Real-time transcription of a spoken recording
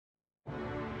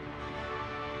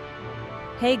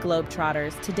Hey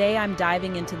Globetrotters, today I'm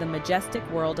diving into the majestic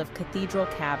world of Cathedral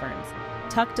Caverns,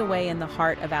 tucked away in the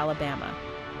heart of Alabama.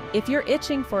 If you're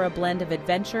itching for a blend of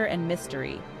adventure and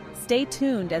mystery, stay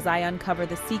tuned as I uncover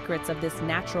the secrets of this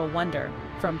natural wonder,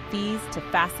 from fees to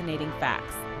fascinating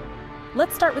facts.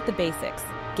 Let's start with the basics,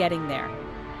 getting there.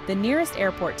 The nearest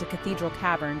airport to Cathedral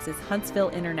Caverns is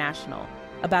Huntsville International,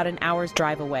 about an hour's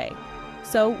drive away.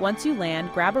 So once you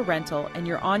land, grab a rental and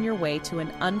you're on your way to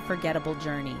an unforgettable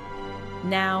journey.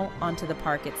 Now, onto the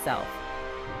park itself.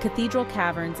 Cathedral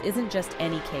Caverns isn't just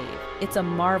any cave. It's a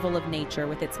marvel of nature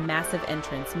with its massive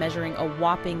entrance measuring a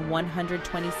whopping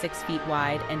 126 feet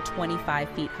wide and 25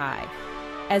 feet high.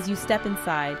 As you step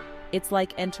inside, it's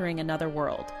like entering another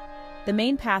world. The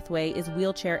main pathway is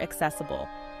wheelchair accessible,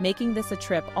 making this a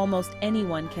trip almost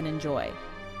anyone can enjoy.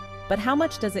 But how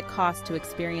much does it cost to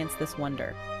experience this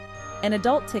wonder? An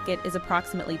adult ticket is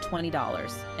approximately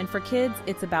 $20, and for kids,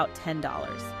 it's about $10.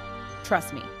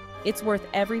 Trust me, it's worth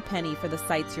every penny for the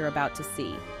sights you're about to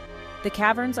see. The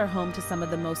caverns are home to some of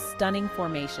the most stunning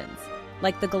formations,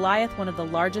 like the Goliath, one of the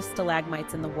largest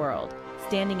stalagmites in the world,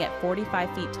 standing at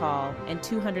 45 feet tall and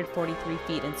 243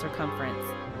 feet in circumference.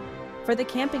 For the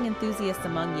camping enthusiasts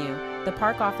among you, the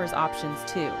park offers options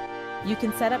too. You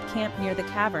can set up camp near the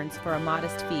caverns for a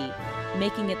modest fee,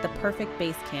 making it the perfect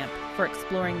base camp for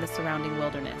exploring the surrounding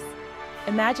wilderness.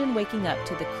 Imagine waking up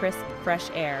to the crisp, fresh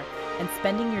air and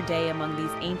spending your day among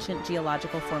these ancient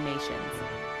geological formations.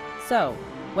 So,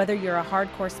 whether you're a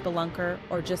hardcore spelunker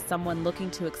or just someone looking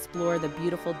to explore the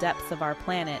beautiful depths of our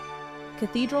planet,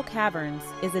 Cathedral Caverns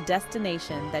is a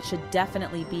destination that should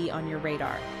definitely be on your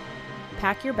radar.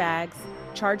 Pack your bags,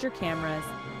 charge your cameras,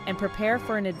 and prepare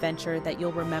for an adventure that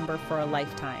you'll remember for a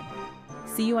lifetime.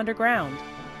 See you underground!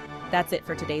 That's it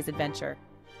for today's adventure.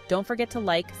 Don't forget to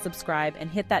like, subscribe,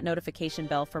 and hit that notification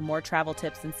bell for more travel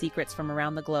tips and secrets from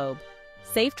around the globe.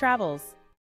 Safe travels!